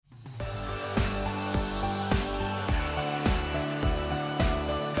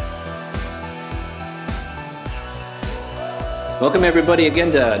Welcome everybody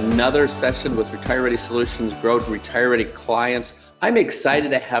again to another session with Retire Ready Solutions, Grow to Retire Ready clients. I'm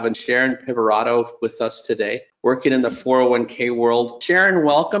excited to have Sharon Pivorato with us today, working in the 401k world. Sharon,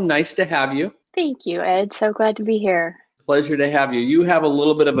 welcome. Nice to have you. Thank you, Ed. So glad to be here. Pleasure to have you. You have a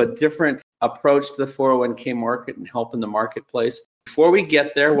little bit of a different approach to the 401k market and help in the marketplace. Before we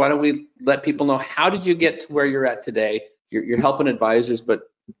get there, why don't we let people know, how did you get to where you're at today? You're helping advisors, but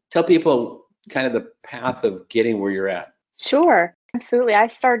tell people kind of the path of getting where you're at. Sure, absolutely. I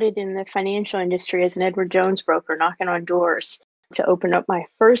started in the financial industry as an Edward Jones broker, knocking on doors to open up my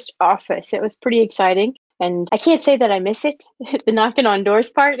first office. It was pretty exciting. And I can't say that I miss it, the knocking on doors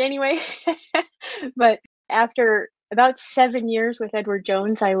part anyway. But after about 7 years with Edward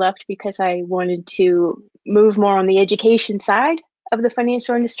Jones, I left because I wanted to move more on the education side of the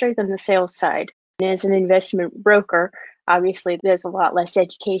financial industry than the sales side. And as an investment broker, obviously there's a lot less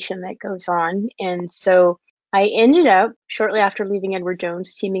education that goes on. And so I ended up, shortly after leaving Edward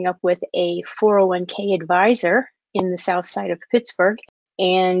Jones, teaming up with a 401k advisor in the south side of Pittsburgh.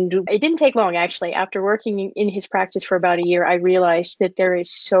 And it didn't take long, actually. After working in his practice for about a year, I realized that there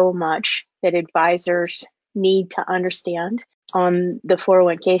is so much that advisors need to understand on the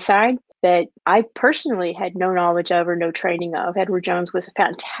 401k side that I personally had no knowledge of or no training of. Edward Jones was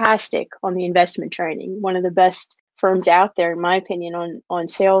fantastic on the investment training, one of the best firms out there, in my opinion, on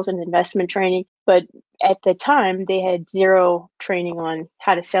sales and investment training. But at the time, they had zero training on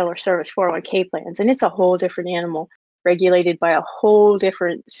how to sell or service 401k plans. And it's a whole different animal, regulated by a whole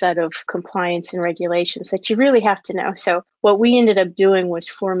different set of compliance and regulations that you really have to know. So what we ended up doing was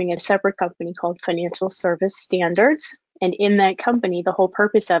forming a separate company called Financial Service Standards. And in that company, the whole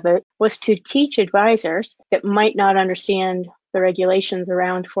purpose of it was to teach advisors that might not understand the regulations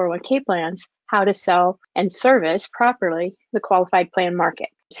around 401k plans how to sell and service properly the qualified plan market.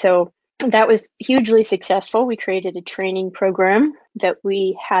 So that was hugely successful. We created a training program that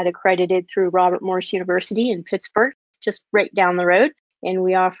we had accredited through Robert Morris University in Pittsburgh, just right down the road. And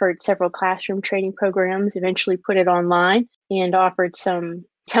we offered several classroom training programs, eventually put it online, and offered some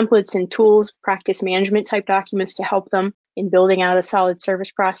templates and tools, practice management type documents to help them in building out a solid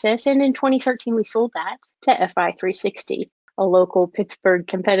service process. And in 2013, we sold that to FI360, a local Pittsburgh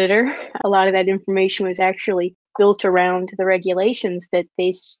competitor. A lot of that information was actually built around the regulations that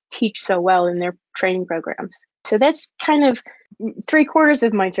they teach so well in their training programs. So that's kind of 3/4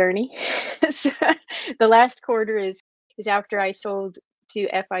 of my journey. So the last quarter is after I sold to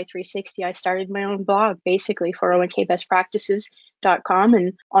FI360, I started my own blog, basically 401kbestpractices.com.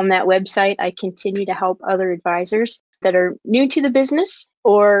 And on that website, I continue to help other advisors that are new to the business,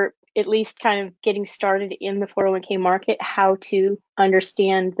 or at least kind of getting started in the 401k market, how to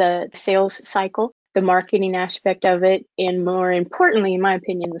understand the sales cycle, the marketing aspect of it, and more importantly, in my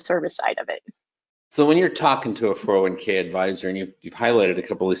opinion, the service side of it. So when you're talking to a 401k advisor, and you've highlighted a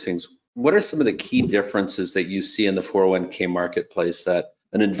couple of these things, what are some of the key differences that you see in the 401k marketplace that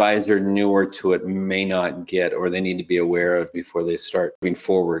an advisor newer to it may not get, or they need to be aware of before they start moving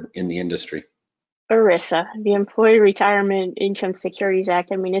forward in the industry? ERISA, the Employee Retirement Income Securities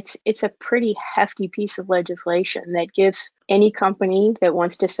Act. I mean, it's a pretty hefty piece of legislation that gives any company that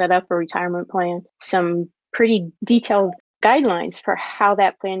wants to set up a retirement plan some pretty detailed guidelines for how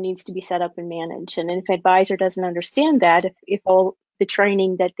that plan needs to be set up and managed. And if an advisor doesn't understand that, if all the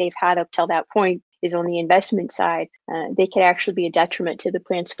training that they've had up till that point is on the investment side, they could actually be a detriment to the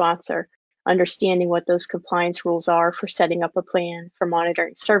plan sponsor. Understanding what those compliance rules are for setting up a plan, for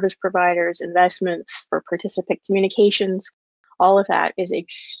monitoring service providers, investments, for participant communications, all of that is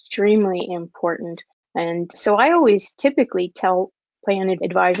extremely important. And so I always typically tell plan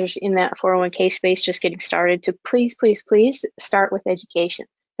advisors in that 401k space just getting started to please start with education.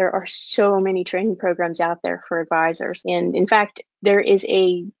 There are so many training programs out there for advisors. And in fact, there is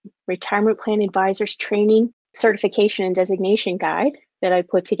a retirement plan advisors training certification and designation guide that I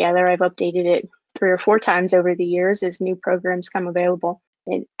put together. I've updated it 3 or 4 times over the years as new programs come available.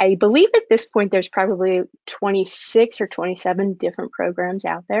 And I believe at this point, there's probably 26 or 27 different programs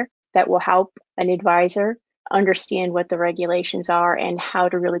out there that will help an advisor understand what the regulations are and how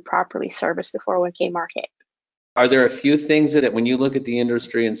to really properly service the 401k market. Are there a few things that when you look at the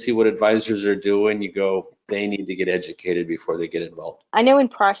industry and see what advisors are doing, you go, they need to get educated before they get involved? I know in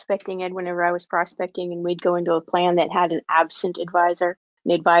prospecting, Ed, whenever I was prospecting and we'd go into a plan that had an absent advisor,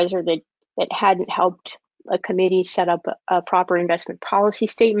 an advisor that hadn't helped a committee set up a proper investment policy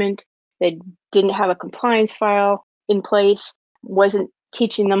statement, that didn't have a compliance file in place, wasn't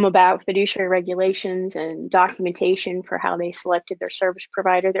teaching them about fiduciary regulations and documentation for how they selected their service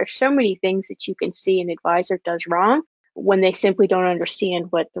provider. There's so many things that you can see an advisor does wrong when they simply don't understand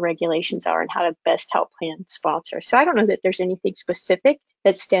what the regulations are and how to best help plan sponsors. So I don't know that there's anything specific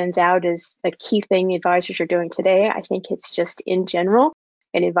that stands out as a key thing advisors are doing today. I think it's just in general,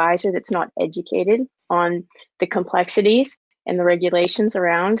 an advisor that's not educated on the complexities and the regulations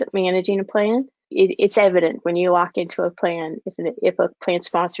around managing a plan. It's evident when you walk into a plan if a plan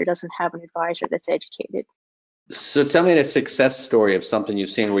sponsor doesn't have an advisor that's educated. So tell me a success story of something you've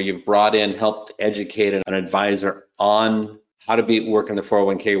seen where you've brought in, helped educate an advisor on how to work in the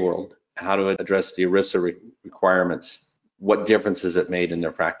 401k world, how to address the ERISA requirements. What difference has it made in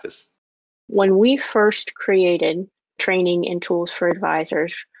their practice? When we first created training and tools for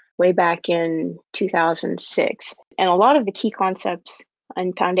advisors way back in 2006, and a lot of the key concepts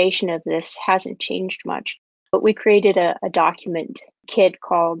and foundation of this hasn't changed much, but we created a document kit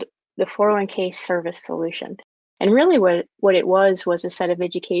called the 401k Service Solution. And really what it was a set of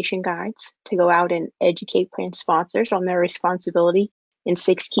education guides to go out and educate plan sponsors on their responsibility in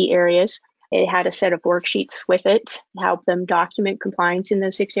 6 key areas. It had a set of worksheets with it to help them document compliance in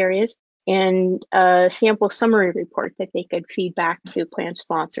those 6 areas, and a sample summary report that they could feed back to plan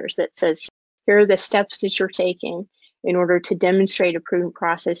sponsors that says, here are the steps that you're taking in order to demonstrate a proven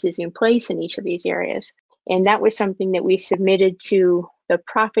process is in place in each of these areas. And that was something that we submitted to the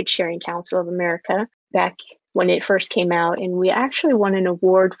Profit Sharing Council of America back when it first came out. And we actually won an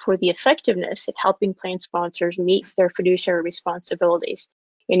award for the effectiveness of helping plan sponsors meet their fiduciary responsibilities.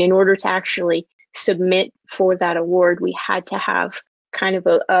 And in order to actually submit for that award, we had to have kind of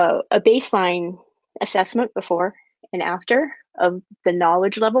a baseline assessment before and after of the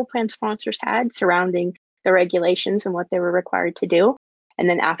knowledge level plan sponsors had surrounding the regulations and what they were required to do. And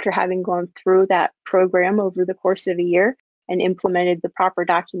then after having gone through that program over the course of a year and implemented the proper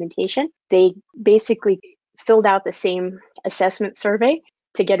documentation, they basically filled out the same assessment survey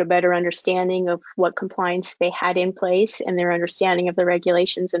to get a better understanding of what compliance they had in place and their understanding of the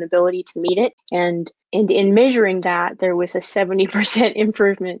regulations and ability to meet it. And in measuring that, there was a 70%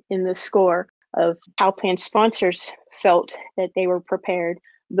 improvement in the score of how plan sponsors felt that they were prepared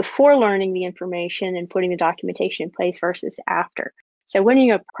before learning the information and putting the documentation in place versus after. So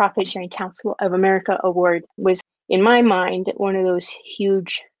winning a Profit Sharing Council of America award was, in my mind, one of those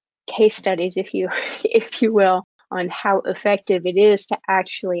huge case studies, if you will, on how effective it is to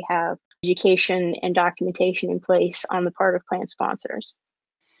actually have education and documentation in place on the part of plan sponsors.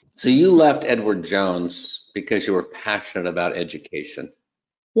 So you left Edward Jones because you were passionate about education.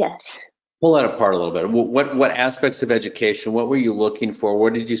 Yes. Pull that apart a little bit. What aspects of education, what were you looking for?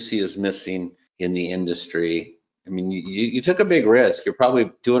 What did you see as missing in the industry? I mean, you took a big risk. You're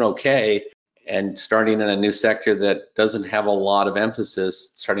probably doing okay, and starting in a new sector that doesn't have a lot of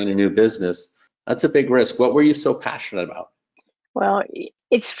emphasis, starting a new business, that's a big risk. What were you so passionate about? Well,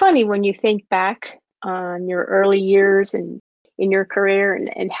 it's funny when you think back on your early years and in your career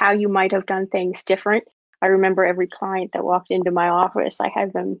and how you might have done things different. I remember every client that walked into my office, I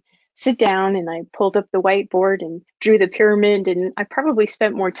had them sit down and I pulled up the whiteboard and drew the pyramid, and I probably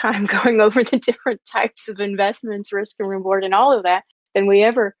spent more time going over the different types of investments, risk and reward and all of that than we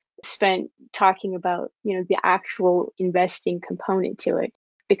ever spent talking about, the actual investing component to it.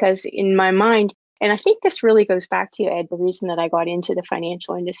 Because in my mind, and I think this really goes back to, Ed, the reason that I got into the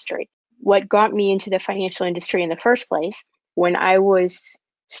financial industry. What got me into the financial industry in the first place, when I was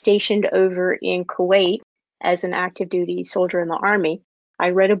stationed over in Kuwait as an active duty soldier in the Army, I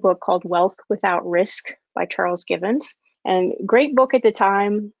read a book called Wealth Without Risk by Charles Givens. And great book at the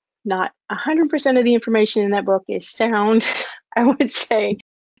time. Not 100% of the information in that book is sound, I would say.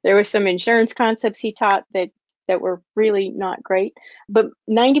 There were some insurance concepts he taught that were really not great. But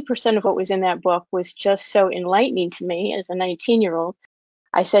 90% of what was in that book was just so enlightening to me as a 19-year-old.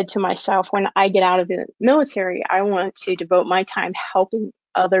 I said to myself, when I get out of the military, I want to devote my time helping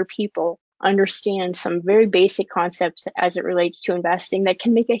other people understand some very basic concepts as it relates to investing that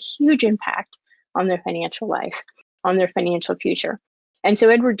can make a huge impact on their financial life, on their financial future. And so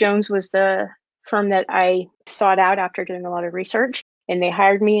Edward Jones was the firm that I sought out after doing a lot of research, and they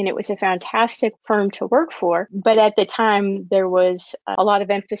hired me, and it was a fantastic firm to work for. But at the time, there was a lot of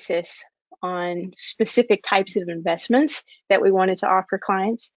emphasis on specific types of investments that we wanted to offer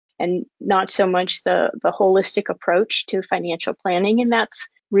clients, and not so much the holistic approach to financial planning. And that's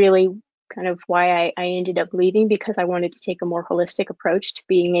really kind of why I ended up leaving, because I wanted to take a more holistic approach to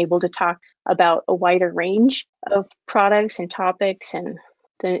being able to talk about a wider range of products and topics, and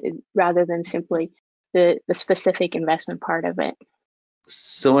rather than simply the specific investment part of it.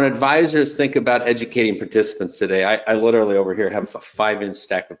 So when advisors think about educating participants today, I literally over here have a 5-inch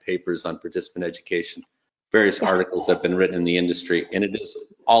stack of papers on participant education. Various articles have been written in the industry, and it is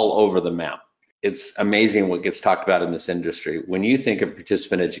all over the map. it's amazing what gets talked about in this industry. When you think of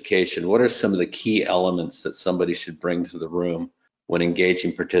participant education, what are some of the key elements that somebody should bring to the room when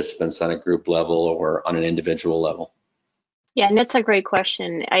engaging participants on a group level or on an individual level? Yeah, and that's a great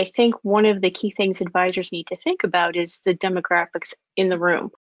question. I think one of the key things advisors need to think about is the demographics in the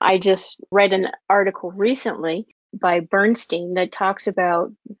room. I just read an article recently by Bernstein that talks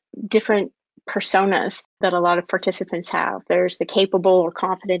about different personas that a lot of participants have. There's the capable or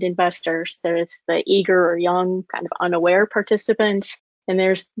confident investors, there's the eager or young, kind of unaware participants, and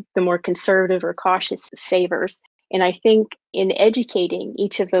there's the more conservative or cautious savers. And I think in educating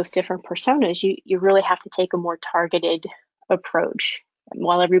each of those different personas, you really have to take a more targeted approach.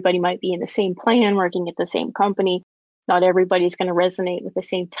 While everybody might be in the same plan, working at the same company, not everybody's going to resonate with the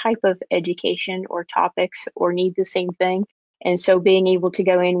same type of education or topics or need the same thing. And so being able to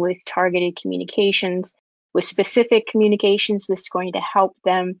go in with targeted communications, with specific communications that's going to help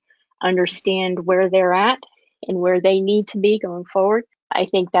them understand where they're at and where they need to be going forward. I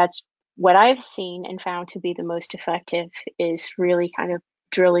think that's what I've seen and found to be the most effective, is really kind of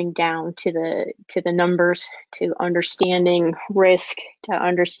drilling down to the numbers, to understanding risk, to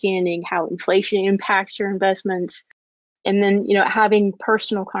understanding how inflation impacts your investments. And then, having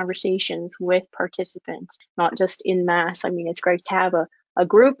personal conversations with participants, not just in mass. I mean, it's great to have a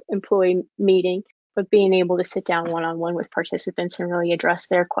group employee meeting, but being able to sit down one-on-one with participants and really address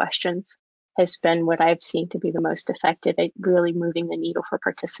their questions has been what I've seen to be the most effective at really moving the needle for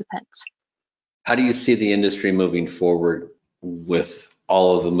participants. How do you see the industry moving forward with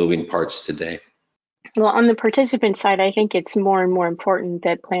all of the moving parts today? Well, on the participant side, I think it's more and more important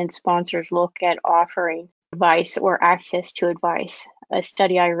that plan sponsors look at offering advice or access to advice. A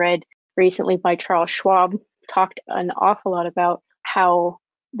study I read recently by Charles Schwab talked an awful lot about how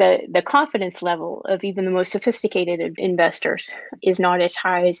the confidence level of even the most sophisticated investors is not as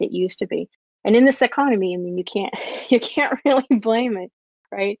high as it used to be. And in this economy, I mean, you can't really blame it,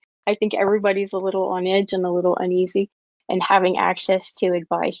 right? I think everybody's a little on edge and a little uneasy. And having access to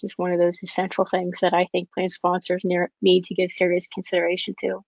advice is one of those essential things that I think plan sponsors need to give serious consideration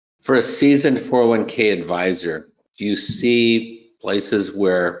to. For a seasoned 401k advisor, do you see places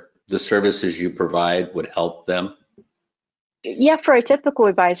where the services you provide would help them? Yeah, for a typical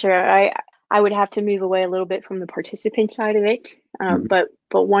advisor, I would have to move away a little bit from the participant side of it. But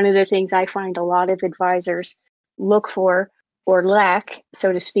one of the things I find a lot of advisors look for or lack,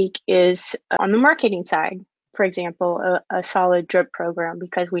 so to speak, is on the marketing side. For example, a solid drip program,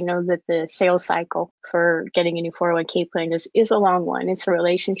 because we know that the sales cycle for getting a new 401k plan is a long one. It's a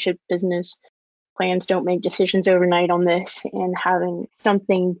relationship business. Plans don't make decisions overnight on this, and having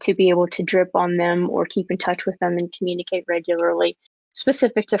something to be able to drip on them or keep in touch with them and communicate regularly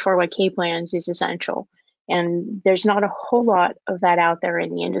specific to 401k plans is essential. And there's not a whole lot of that out there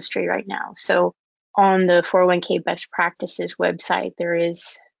in the industry right now. So on the 401k best practices website, there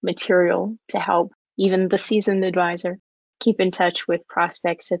is material to help even the seasoned advisor keep in touch with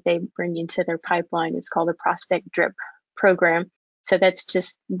prospects that they bring into their pipeline. It's called a prospect drip program. So that's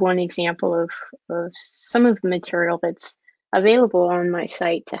just one example of some of the material that's available on my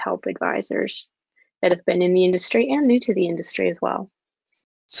site to help advisors that have been in the industry and new to the industry as well.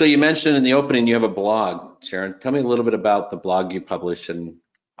 So you mentioned in the opening you have a blog, Sharon. Tell me a little bit about the blog you publish and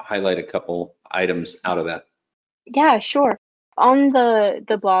highlight a couple items out of that. Yeah, sure. On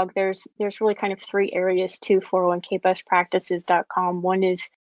the blog, there's really kind of three areas to 401kbestpractices.com. One is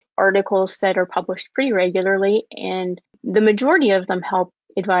articles that are published pretty regularly, and the majority of them help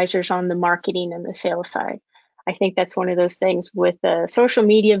advisors on the marketing and the sales side. I think that's one of those things with social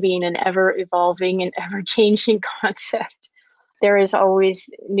media being an ever-evolving and ever-changing concept. There is always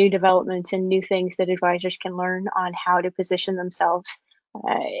new developments and new things that advisors can learn on how to position themselves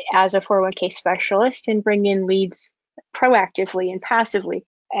as a 401k specialist and bring in leads proactively and passively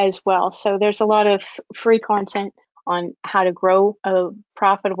as well. So there's a lot of free content on how to grow a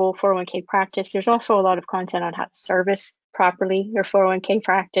profitable 401k practice. There's also a lot of content on how to service properly your 401k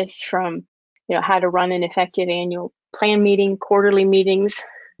practice, from how to run an effective annual plan meeting, quarterly meetings,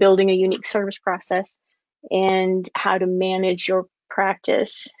 building a unique service process, and how to manage your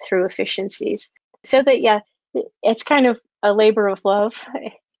practice through efficiencies. So that, it's kind of a labor of love.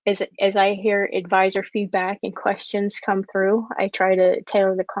 As I hear advisor feedback and questions come through, I try to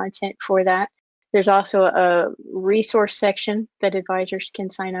tailor the content for that. There's also a resource section that advisors can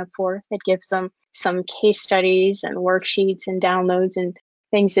sign up for that gives them some case studies and worksheets and downloads and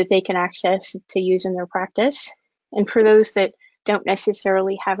things that they can access to use in their practice. And for those that don't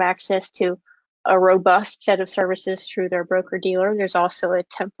necessarily have access to a robust set of services through their broker dealer, there's also a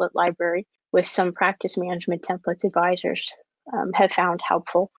template library with some practice management templates advisors have found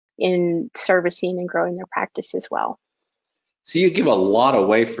helpful in servicing and growing their practice as well. So you give a lot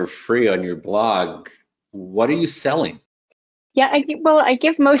away for free on your blog. What are you selling? Yeah, I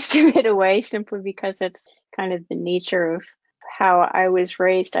give most of it away simply because it's kind of the nature of how I was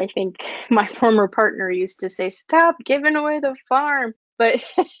raised. I think my former partner used to say, "Stop giving away the farm." But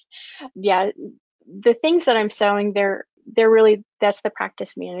yeah, the things that I'm selling, they're really, that's the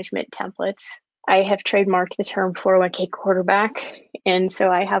practice management templates. I have trademarked the term 401k quarterback. And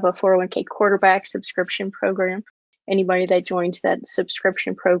so I have a 401k quarterback subscription program. Anybody that joins that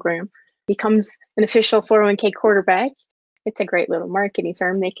subscription program becomes an official 401k quarterback. It's a great little marketing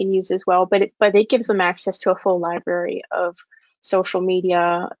term they can use as well, but it gives them access to a full library of social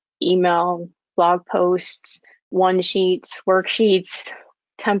media, email, blog posts, one sheets, worksheets,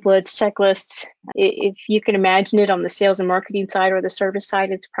 templates, checklists. If you can imagine it on the sales and marketing side or the service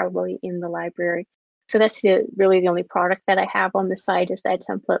side, it's probably in the library. So that's really the only product that I have on the site is that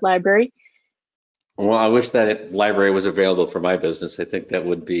template library. Well, I wish that library was available for my business. I think that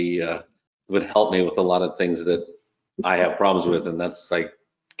would be would help me with a lot of things that I have problems with, and that's like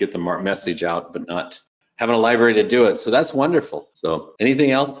get the message out, but not having a library to do it. So that's wonderful. So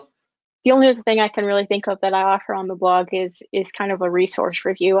anything else? The only other thing I can really think of that I offer on the blog is kind of a resource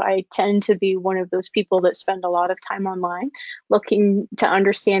review. I tend to be one of those people that spend a lot of time online looking to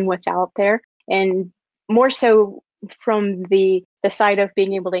understand what's out there, and more so from the side of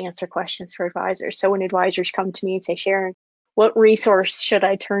being able to answer questions for advisors. So when advisors come to me and say, "Sharon, what resource should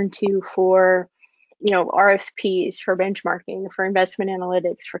I turn to for RFPs, for benchmarking, for investment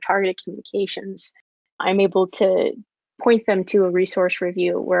analytics, for targeted communications?" I'm able to point them to a resource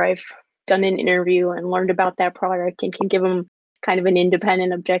review where I've done an interview and learned about that product and can give them kind of an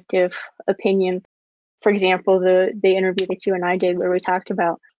independent, objective opinion. For example, the interview that you and I did where we talked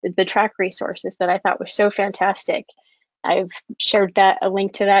about the track resources that I thought was so fantastic. I've shared a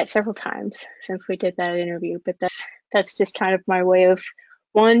link to that several times since we did that interview, but that's just kind of my way of,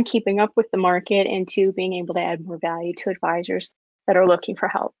 one, keeping up with the market, and two, being able to add more value to advisors that are looking for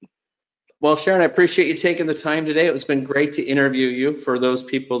help. Well, Sharon, I appreciate you taking the time today. It's been great to interview you. For those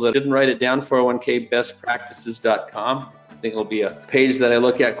people that didn't write it down, 401kbestpractices.com. I think it'll be a page that I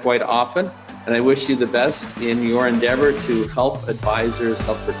look at quite often. And I wish you the best in your endeavor to help advisors,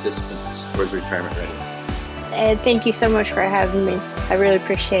 help participants towards retirement readiness. And thank you so much for having me. I really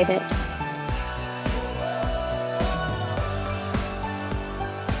appreciate it.